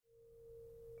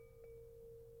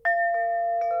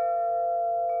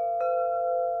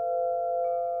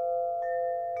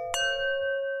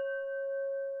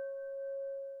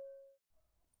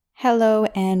Hello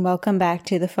and welcome back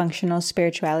to the Functional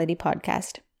Spirituality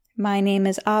Podcast. My name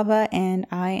is Ava and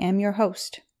I am your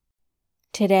host.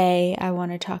 Today I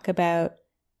want to talk about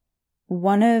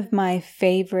one of my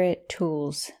favorite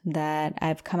tools that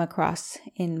I've come across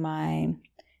in my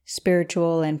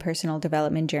spiritual and personal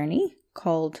development journey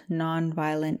called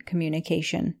Nonviolent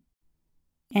Communication.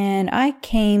 And I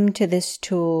came to this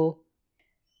tool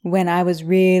when I was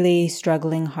really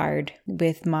struggling hard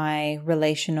with my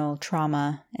relational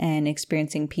trauma and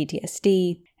experiencing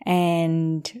PTSD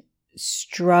and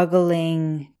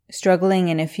struggling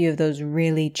in a few of those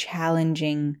really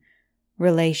challenging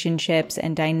relationships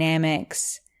and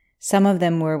dynamics. Some of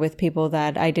them were with people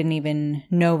that I didn't even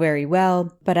know very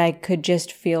well, but I could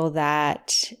just feel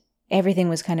that everything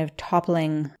was kind of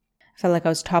toppling. I felt like I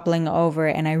was toppling over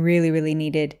and I really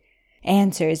needed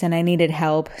answers and I needed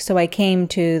help. So I came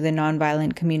to the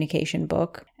Nonviolent Communication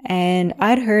book, and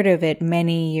I'd heard of it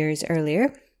many years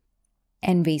earlier,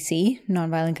 NVC,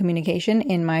 Nonviolent Communication,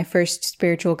 in my first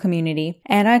spiritual community.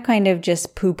 And I kind of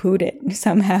just poo-pooed it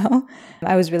somehow.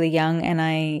 I was really young and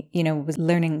I, was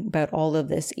learning about all of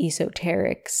this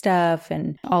esoteric stuff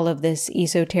and all of this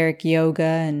esoteric yoga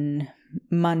and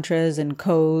mantras and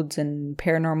codes and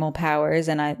paranormal powers.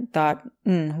 And I thought,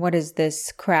 what is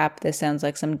this crap? This sounds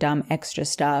like some dumb extra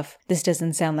stuff. This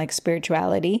doesn't sound like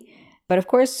spirituality. But of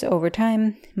course, over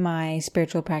time, my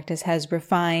spiritual practice has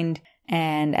refined.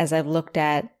 And as I've looked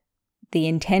at the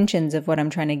intentions of what I'm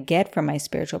trying to get from my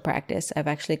spiritual practice, I've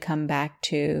actually come back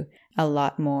to a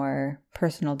lot more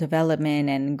personal development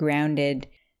and grounded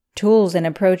tools and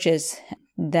approaches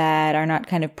that are not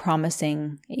kind of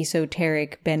promising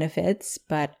esoteric benefits,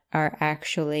 but are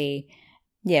actually,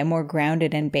 more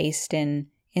grounded and based in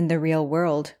the real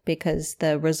world, because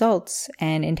the results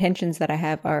and intentions that I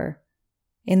have are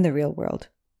in the real world.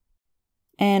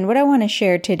 And what I want to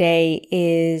share today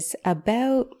is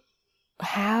about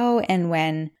how and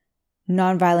when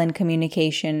nonviolent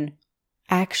communication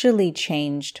actually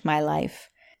changed my life.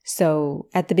 So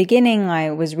at the beginning, I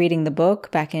was reading the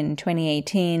book back in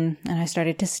 2018, and I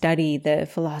started to study the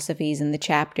philosophies and the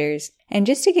chapters. And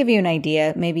just to give you an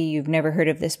idea, maybe you've never heard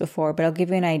of this before, but I'll give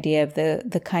you an idea of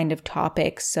the kind of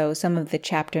topics. So some of the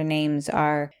chapter names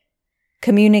are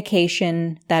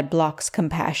communication that blocks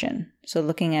compassion. So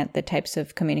looking at the types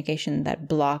of communication that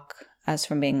block us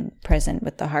from being present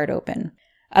with the heart open.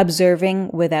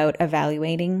 Observing without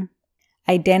evaluating.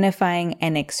 Identifying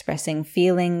and expressing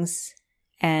feelings.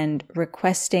 And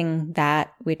requesting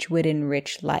that which would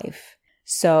enrich life.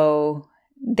 So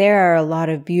there are a lot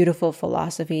of beautiful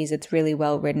philosophies. It's really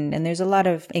well written, and there's a lot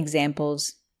of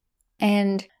examples.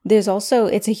 And there's also,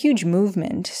 it's a huge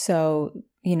movement. So,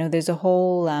 there's a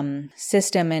whole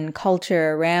system and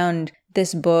culture around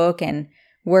this book and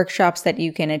workshops that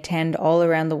you can attend all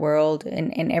around the world.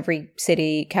 In every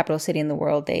city, capital city in the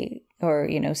world,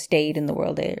 state in the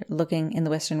world, they're looking in the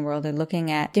Western world, they're looking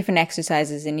at different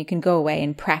exercises, and you can go away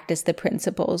and practice the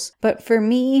principles. But for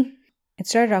me, it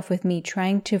started off with me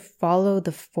trying to follow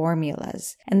the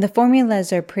formulas. And the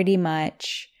formulas are pretty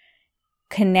much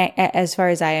as far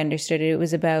as I understood it, it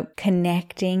was about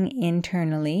connecting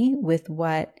internally with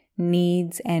what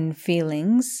needs and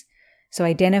feelings. So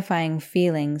identifying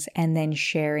feelings and then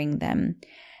sharing them.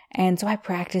 And so I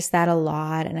practiced that a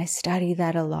lot and I studied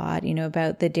that a lot,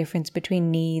 about the difference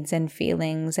between needs and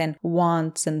feelings and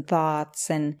wants and thoughts.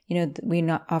 And, we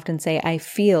not often say, I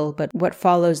feel, but what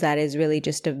follows that is really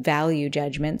just a value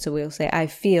judgment. So we'll say, I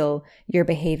feel you're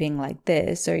behaving like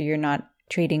this, or you're not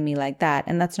treating me like that.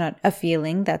 And that's not a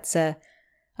feeling. That's a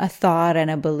thought and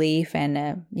a belief and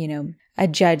a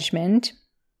judgment.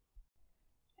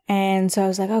 And so I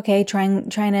was like, okay, trying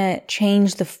to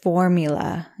change the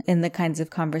formula in the kinds of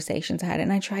conversations I had.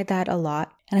 And I tried that a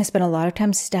lot. And I spent a lot of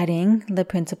time studying the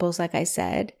principles, like I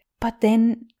said. But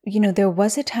then, there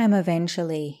was a time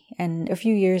eventually, and a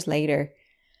few years later,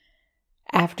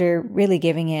 after really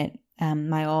giving it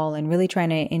my all and really trying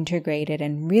to integrate it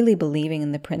and really believing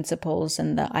in the principles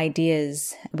and the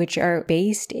ideas, which are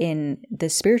based in the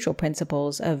spiritual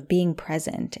principles of being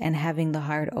present and having the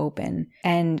heart open.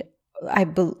 And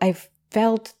I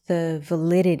felt the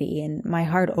validity in my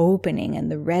heart opening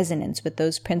and the resonance with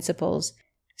those principles.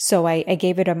 So I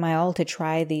gave it my all to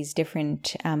try these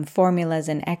different formulas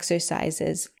and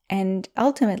exercises. And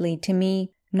ultimately, to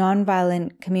me,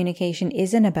 nonviolent communication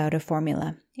isn't about a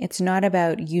formula. It's not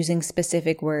about using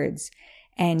specific words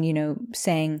and,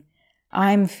 saying,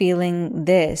 I'm feeling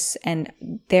this and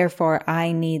therefore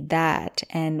I need that.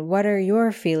 And what are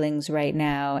your feelings right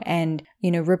now? And,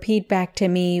 repeat back to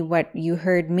me what you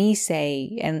heard me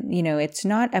say. And, it's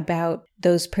not about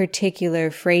those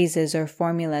particular phrases or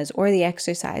formulas or the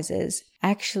exercises.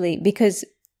 Actually, because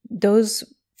those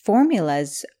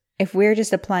formulas, if we're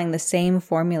just applying the same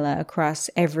formula across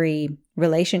every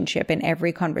relationship and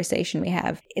every conversation we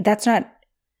have, that's not,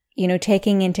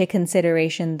 taking into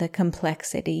consideration the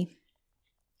complexity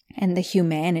and the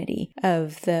humanity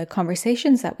of the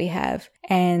conversations that we have.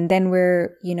 And then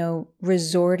we're,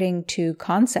 resorting to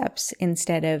concepts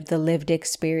instead of the lived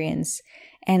experience.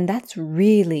 And that's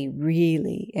really,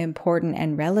 really important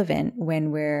and relevant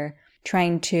when we're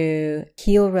trying to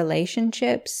heal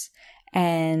relationships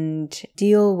and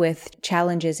deal with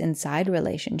challenges inside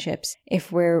relationships.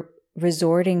 If we're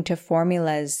resorting to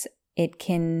formulas, it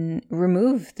can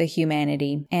remove the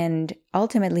humanity. And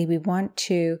ultimately, we want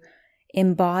to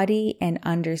embody and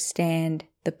understand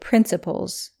the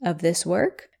principles of this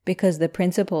work, because the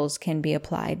principles can be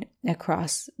applied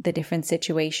across the different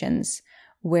situations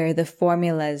where the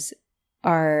formulas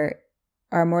are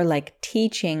more like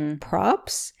teaching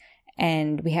props,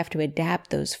 and we have to adapt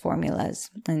those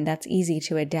formulas. And that's easy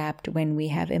to adapt when we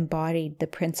have embodied the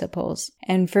principles.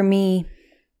 And for me,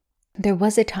 there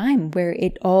was a time where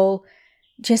it all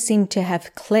just seemed to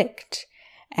have clicked,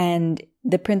 and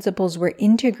the principles were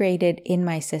integrated in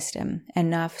my system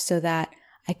enough so that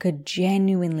I could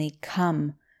genuinely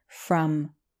come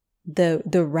from the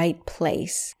right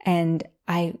place. And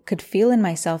I could feel in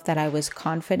myself that I was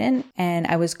confident, and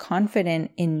I was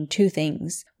confident in two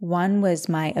things. One was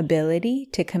my ability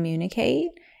to communicate,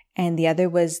 and the other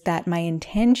was that my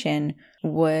intention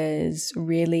was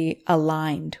really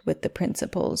aligned with the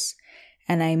principles.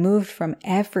 And I moved from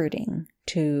efforting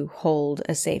to hold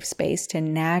a safe space to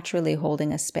naturally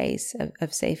holding a space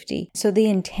of safety. So the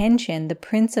intention, the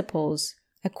principles,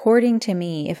 according to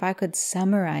me, if I could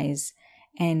summarize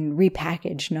and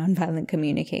repackage nonviolent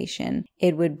communication,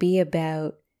 it would be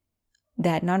about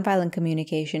that nonviolent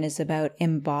communication is about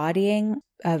embodying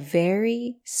a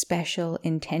very special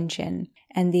intention.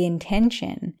 And the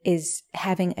intention is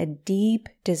having a deep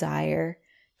desire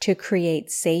to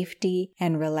create safety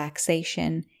and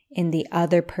relaxation in the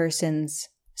other person's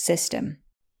system.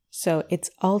 So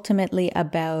it's ultimately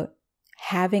about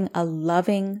having a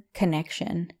loving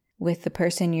connection with the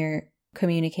person you're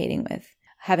communicating with,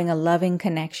 having a loving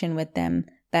connection with them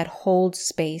that holds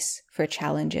space for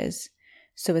challenges.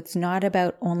 So it's not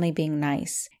about only being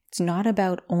nice. It's not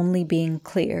about only being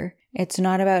clear. It's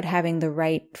not about having the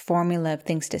right formula of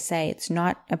things to say. It's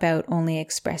not about only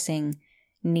expressing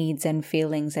needs and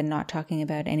feelings and not talking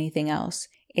about anything else.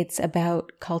 It's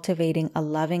about cultivating a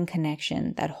loving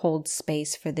connection that holds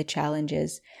space for the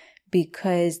challenges,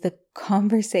 because the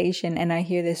conversation, and I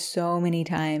hear this so many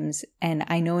times, and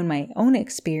I know in my own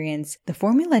experience, the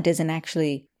formula doesn't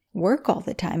actually work all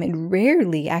the time. It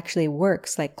rarely actually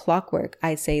works like clockwork.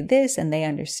 I say this and they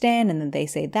understand, and then they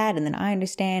say that and then I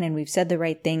understand, and we've said the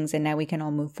right things and now we can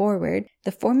all move forward.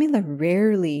 The formula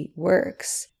rarely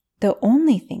works. The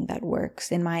only thing that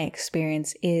works in my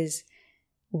experience is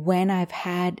when I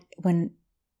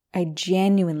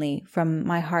genuinely, from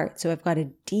my heart, so I've got a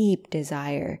deep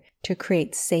desire to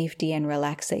create safety and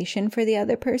relaxation for the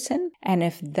other person. And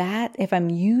if I'm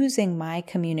using my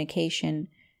communication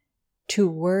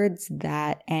towards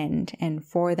that end and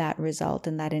for that result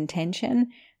and that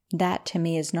intention, that to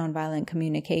me is nonviolent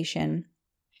communication.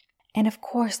 And of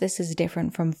course, this is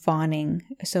different from fawning.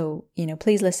 So,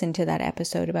 please listen to that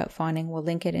episode about fawning. We'll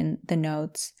link it in the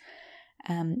notes.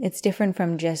 It's different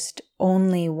from just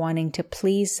only wanting to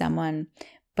please someone,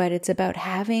 but it's about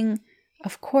having,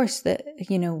 of course,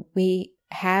 we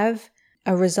have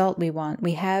a result we want.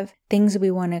 We have things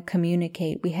we want to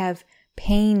communicate. We have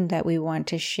pain that we want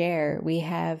to share. We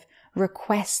have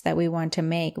requests that we want to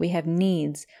make. We have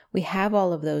needs. We have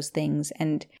all of those things.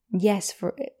 And yes,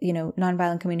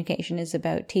 nonviolent communication is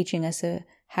about teaching us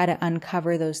how to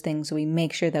uncover those things. So we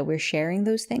make sure that we're sharing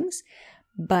those things.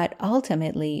 But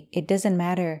ultimately, it doesn't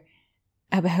matter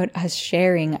about us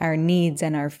sharing our needs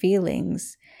and our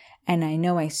feelings. And I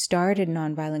know I started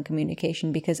nonviolent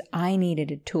communication because I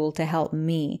needed a tool to help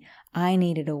me. I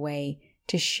needed a way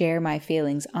to share my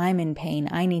feelings. I'm in pain.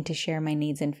 I need to share my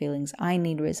needs and feelings. I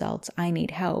need results. I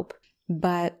need help.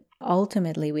 But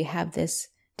ultimately, we have this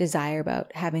desire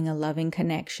about having a loving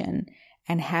connection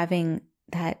and having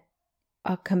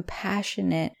a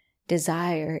compassionate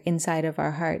desire inside of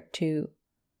our heart to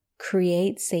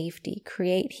create safety,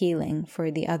 create healing for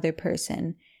the other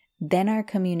person. Then our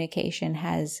communication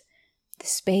has the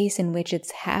space in which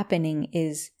it's happening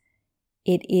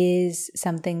it is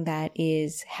something that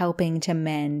is helping to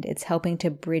mend. It's helping to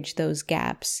bridge those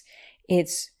gaps.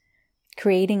 It's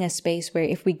creating a space where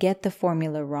if we get the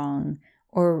formula wrong,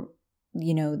 or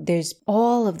there's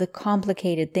all of the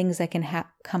complicated things that can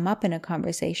come up in a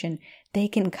conversation. They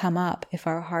can come up if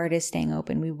our heart is staying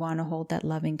open. We want to hold that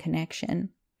loving connection.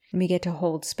 We get to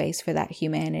hold space for that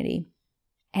humanity.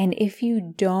 And if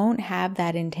you don't have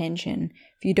that intention,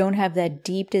 if you don't have that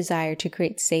deep desire to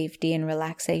create safety and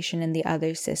relaxation in the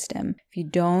other system, if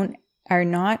you are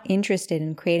not interested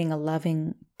in creating a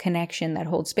loving connection that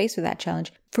holds space for that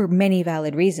challenge for many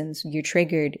valid reasons, you're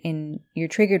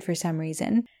triggered for some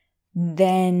reason,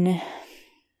 then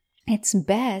it's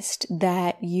best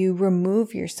that you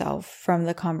remove yourself from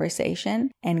the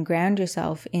conversation and ground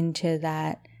yourself into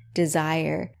that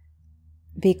desire,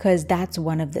 because that's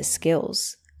one of the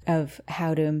skills of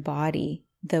how to embody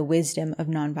the wisdom of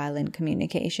nonviolent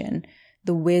communication.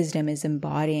 The wisdom is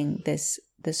embodying this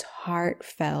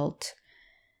heartfelt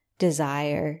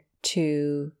desire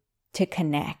to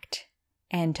connect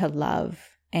and to love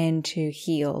and to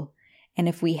heal. And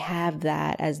if we have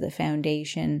that as the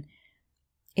foundation,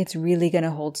 it's really going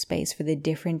to hold space for the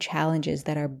different challenges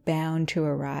that are bound to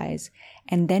arise.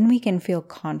 And then we can feel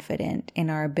confident in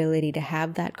our ability to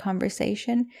have that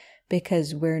conversation,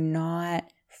 because we're not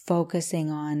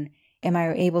focusing on, am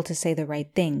I able to say the right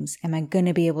things? Am I going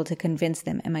to be able to convince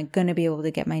them? Am I going to be able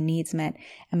to get my needs met?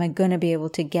 Am I going to be able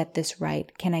to get this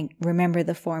right? Can I remember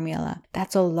the formula?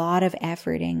 That's a lot of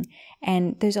efforting.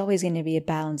 And there's always going to be a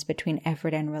balance between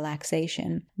effort and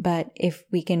relaxation. But if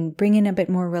we can bring in a bit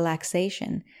more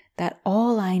relaxation, that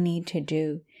all I need to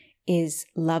do is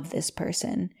love this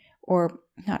person, or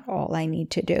not all I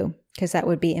need to do, because that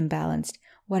would be imbalanced.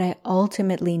 What I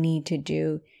ultimately need to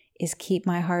do is keep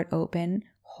my heart open,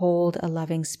 hold a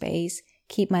loving space,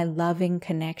 keep my loving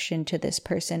connection to this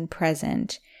person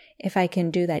present. If I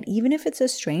can do that, even if it's a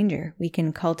stranger, we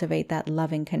can cultivate that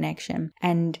loving connection.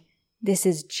 And this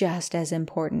is just as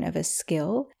important of a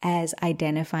skill as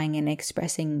identifying and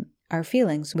expressing our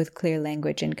feelings with clear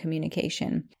language and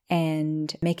communication,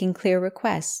 and making clear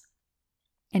requests,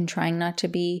 and trying not to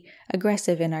be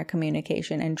aggressive in our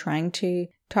communication, and trying to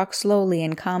talk slowly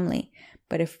and calmly.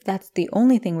 But if that's the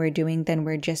only thing we're doing, then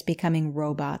we're just becoming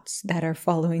robots that are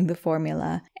following the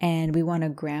formula. And we want to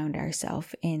ground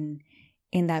ourselves in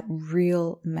that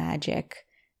real magic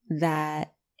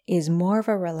that is more of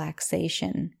a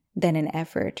relaxation than an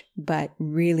effort, but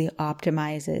really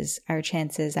optimizes our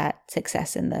chances at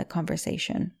success in the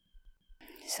conversation.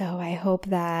 So I hope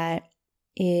that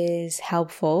is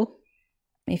helpful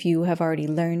if you have already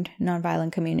learned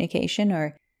nonviolent communication,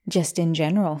 or just in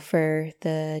general for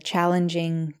the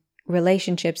challenging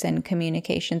relationships and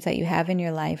communications that you have in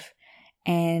your life.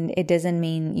 And it doesn't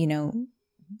mean,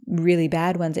 really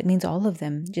bad ones. It means all of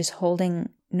them. Just holding,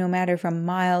 no matter from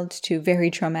mild to very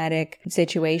traumatic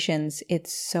situations,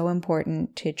 it's so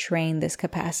important to train this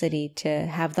capacity to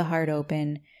have the heart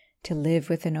open, to live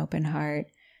with an open heart,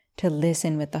 to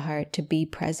listen with the heart, to be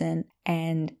present.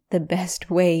 And the best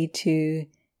way to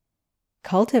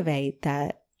cultivate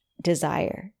that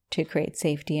desire to create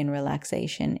safety and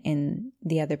relaxation in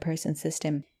the other person's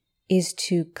system is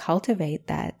to cultivate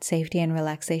that safety and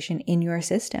relaxation in your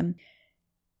system.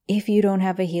 If you don't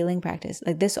have a healing practice,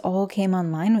 like this all came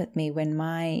online with me when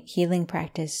my healing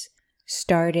practice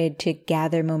started to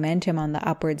gather momentum on the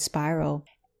upward spiral.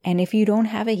 And if you don't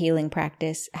have a healing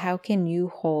practice, how can you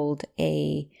hold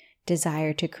a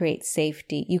desire to create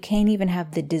safety? You can't even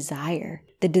have the desire.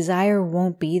 The desire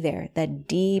won't be there. That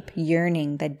deep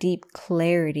yearning, that deep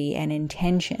clarity and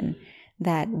intention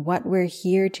that what we're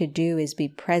here to do is be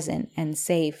present and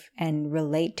safe and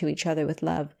relate to each other with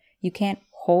love. You can't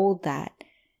hold that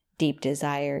deep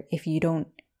desire if you don't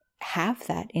have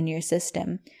that in your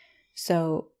system.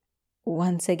 So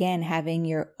once again, having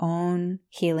your own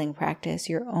healing practice,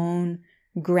 your own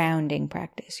grounding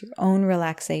practice, your own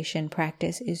relaxation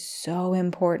practice is so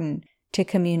important to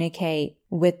communicate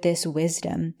with this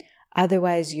wisdom.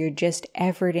 Otherwise, you're just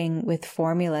efforting with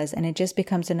formulas, and it just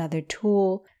becomes another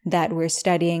tool that we're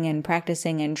studying and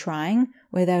practicing and trying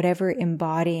without ever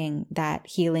embodying that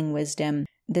healing wisdom.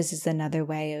 This is another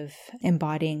way of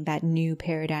embodying that new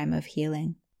paradigm of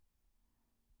healing.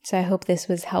 So I hope this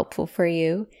was helpful for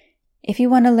you. If you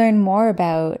want to learn more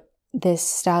about this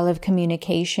style of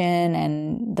communication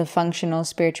and the functional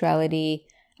spirituality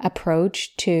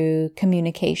approach to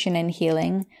communication and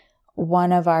healing,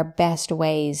 one of our best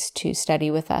ways to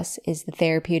study with us is the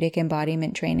therapeutic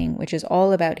embodiment training, which is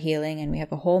all about healing. And we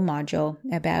have a whole module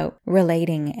about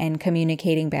relating and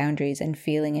communicating boundaries and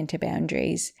feeling into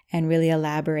boundaries, and really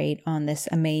elaborate on this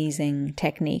amazing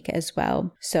technique as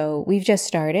well. So we've just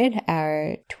started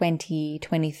our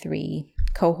 2023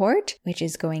 cohort, which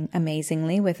is going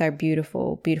amazingly with our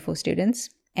beautiful, beautiful students.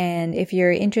 And if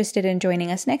you're interested in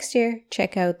joining us next year,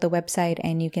 check out the website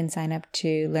and you can sign up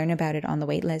to learn about it on the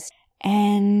waitlist.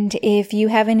 And if you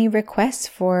have any requests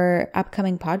for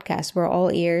upcoming podcasts, we're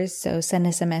all ears. So send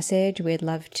us a message. We'd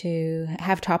love to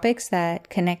have topics that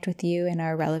connect with you and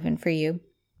are relevant for you.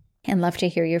 And love to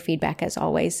hear your feedback as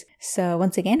always. So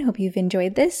once again, hope you've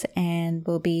enjoyed this and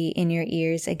we'll be in your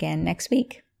ears again next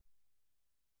week.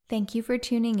 Thank you for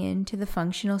tuning in to the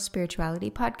Functional Spirituality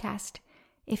Podcast.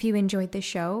 If you enjoyed the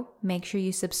show, make sure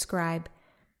you subscribe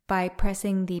by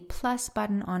pressing the plus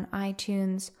button on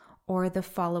iTunes or the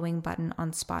following button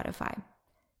on Spotify.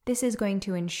 This is going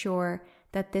to ensure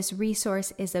that this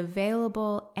resource is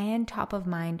available and top of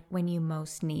mind when you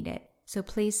most need it. So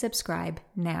please subscribe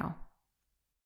now.